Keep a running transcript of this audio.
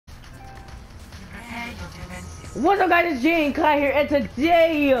What's up, guys? It's Jay and Kai here, and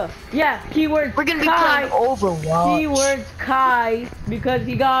today, keyword we're gonna be Kai, playing Overwatch. Keywords Kai, because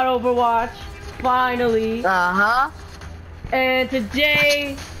he got Overwatch, finally. And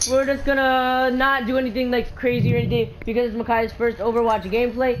today, we're just gonna not do anything like crazy or anything, because it's Makai's first Overwatch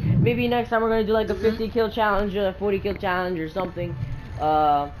gameplay. Maybe next time we're gonna do like a 50 kill challenge or a 40 kill challenge or something.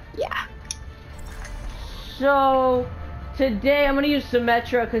 Yeah. So, today I'm gonna use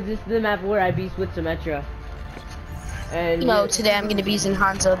Symmetra, because this is the map where I beast with Symmetra. And today I'm gonna be using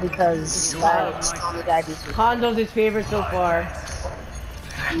Hanzo because it's the only guy I beast with. Hanzo's his favorite so far.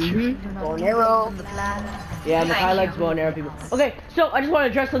 Bow and arrow. Yeah, Makai likes bow and arrow people. Okay, so I just want to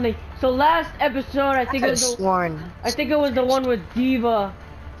address something. So last episode, I think it was the one with Diva.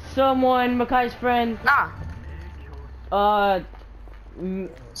 Someone, Makai's friend,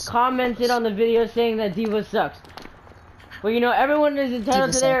 commented on the video saying that Diva sucks. Well, everyone is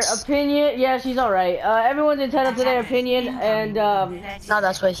entitled to their opinion. Yeah, she's alright. Everyone's entitled to their opinion, and no,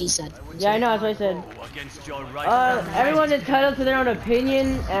 that's what he said. Yeah, I know, that's what I said. Everyone's entitled to their own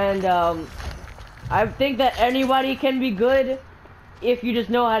opinion, and I think that anybody can be good if you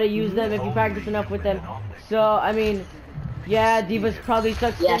just know how to use them, if you practice enough with them. So, I mean, yeah, Diva's probably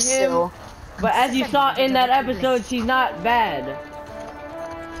sucks for him, but as you saw in that episode, she's not bad.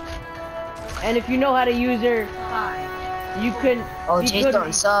 And if you know how to use her, you can be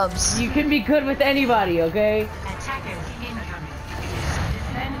good. Subs. You can be good with anybody, okay? Attackers incoming.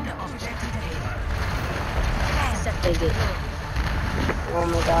 Defend objective A. Oh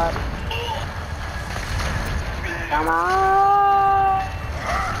my god. Come on.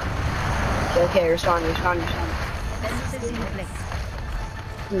 Okay, respond.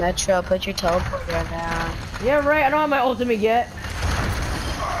 Metro, put your teleporter down. Yeah, right. I don't have my ultimate yet.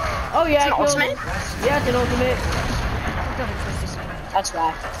 Oh yeah, it's an ultimate? Yeah, it's an ultimate. That's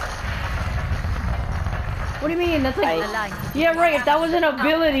right. What do you mean? That's like... Yeah, right. If that was an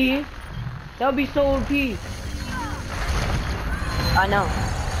ability, that would be so OP. I know.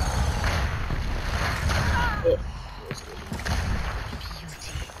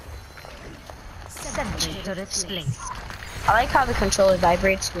 I like how the controller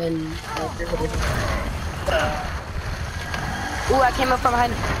vibrates when you're hitting. Ooh, I came up from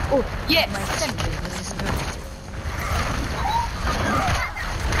behind. Ooh, yeah.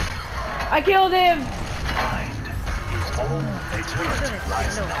 I killed him!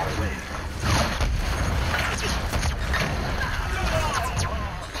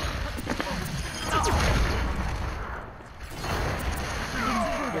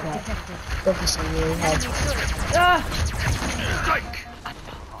 Focus on your head.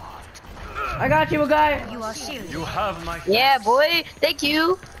 I got you, guy. You have my... Yeah, boy. Thank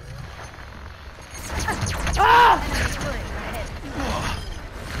you.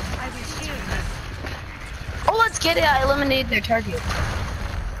 Oh, let's get it. I eliminated their target.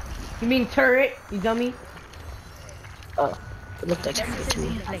 You mean turret, you dummy? Oh, it looked like something to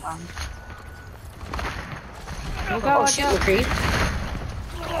me. Oh, shoot, McCree.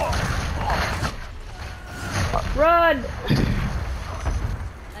 Run!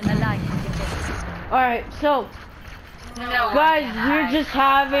 Alright, so guys, we're just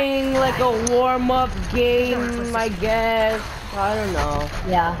having like a warm-up game, I guess. I don't know.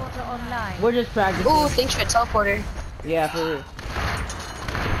 Yeah. We're just practicing. Ooh, thanks for a teleporter. Yeah, for real.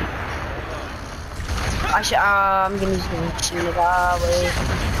 I should, I'm gonna use my shield. Wait.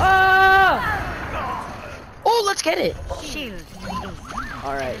 Oh, let's get it.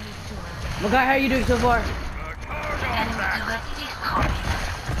 Alright. Well, guy, how you doing so far?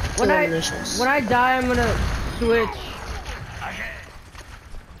 When I die, I'm gonna switch.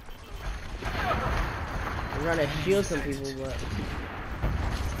 I'm trying to shield some people, but...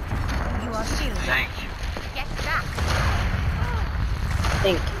 You are shielded. Thank you. Get back.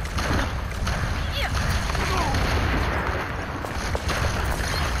 Thank you.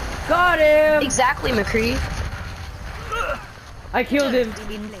 Got him! Exactly, McCree. I killed him.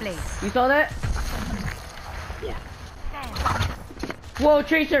 You saw that? Yeah. Whoa,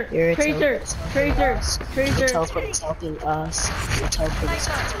 Tracer! Tracer! The teleporter's helping us. The teleporter's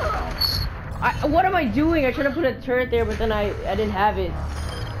helping us. What am I doing? I tried to put a turret there, but then I didn't have it.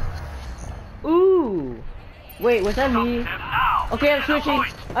 Ooh! Wait, was that me? Okay,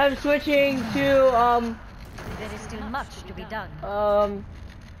 I'm switching to, There is still much to be done.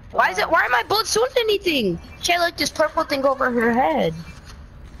 Why are my bullets doing anything? She had like this purple thing over her head.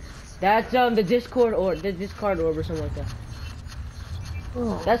 That's the discard orb or something like that.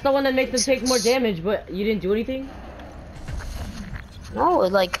 Oh. That's the one that makes them take more damage, but you didn't do anything? No,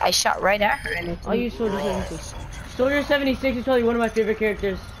 like I shot right at her and it... I'll use Soldier 76. Soldier 76 is probably one of my favorite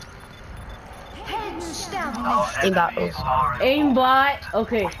characters. Aimbot. Aimbot.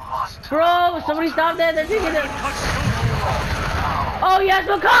 Okay. Bro, somebody stop that. They're taking it. Oh yes,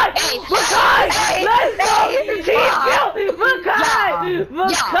 Makai! Hey, Makai! hey, Let's go! hey, Team kill! Makai!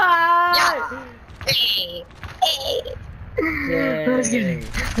 Makai! Hey, hey. Let's get it.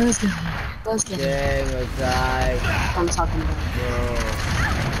 Let's get it. Let's get it. Dang, Makai. I'm talking about. Bro.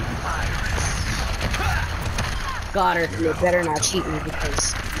 Got her. You better not cheat me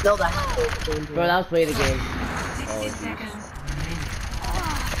because no, that the game. Bro, that was play the game. 60 seconds.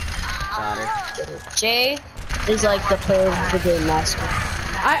 Got her. Jay is like the player of the game master.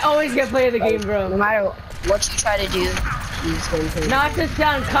 I always get play of the game, No bro. matter what you try to do, he's going to. Not to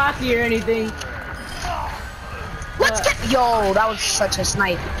sound cocky or anything. Let's get. Yo, that was such a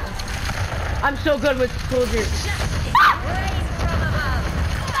snipe. I'm so good with soldiers.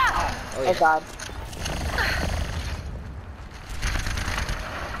 Oh god.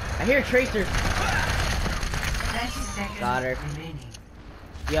 I hear Tracer. 30 seconds. Got her. remaining.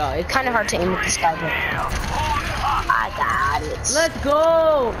 Yo, it's Kind of hard to aim with this guy, but I got it. Let's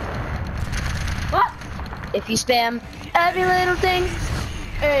go! What? If you spam every little thing,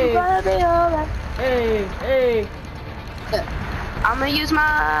 Hey, it's gonna be alright. hey, hey. I'm gonna use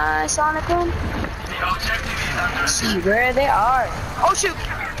my sonic boom. See where they are. Oh shoot!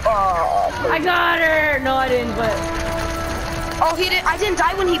 Oh, I got her! No, I didn't, but... oh, he did. I didn't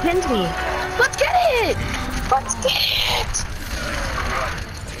die when he pinned me. Let's get it. Let's get it.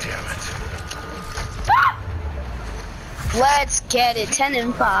 Ah! Let's get it. 10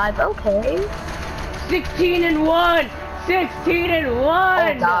 and 5. Okay. 16 and 1! 16 and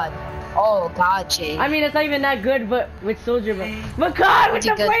 1! Oh god. Oh god, Jay. I mean, it's not even that good, but with soldier, but... Makai with the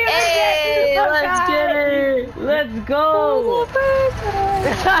Good. play of the Hey, game! let's get it. Let's go!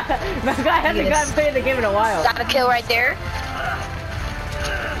 Makai hasn't gotten play of the game in a while. Got a kill right there.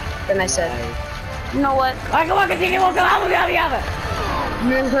 Then I said, you know what? I can walk a ticket, walk a lava, yabba yabba!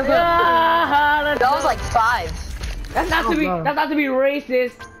 Ah, let's That go. was like 5. That's not to be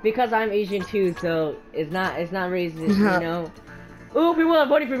racist because I'm Asian too, so it's not racist, you know. Ooh, people are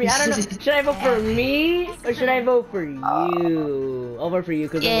voting for me. I don't know. Should I vote for me or should I vote for you? I'll vote for you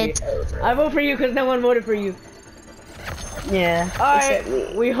because I vote for you because no one voted for you. Yeah.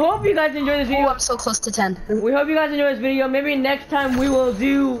 Alright, we hope you guys enjoy this Oh, video. I'm so close to 10. We hope you guys enjoy this video. Maybe next time we will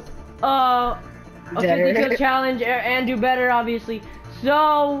do a 50 kill challenge and do better, obviously.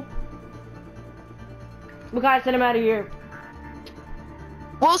 So, we gotta send him out of here.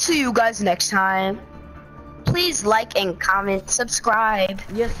 We'll see you guys next time. Please like and comment, subscribe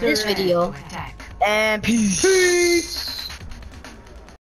Yes, sir. this video, Attack. and peace.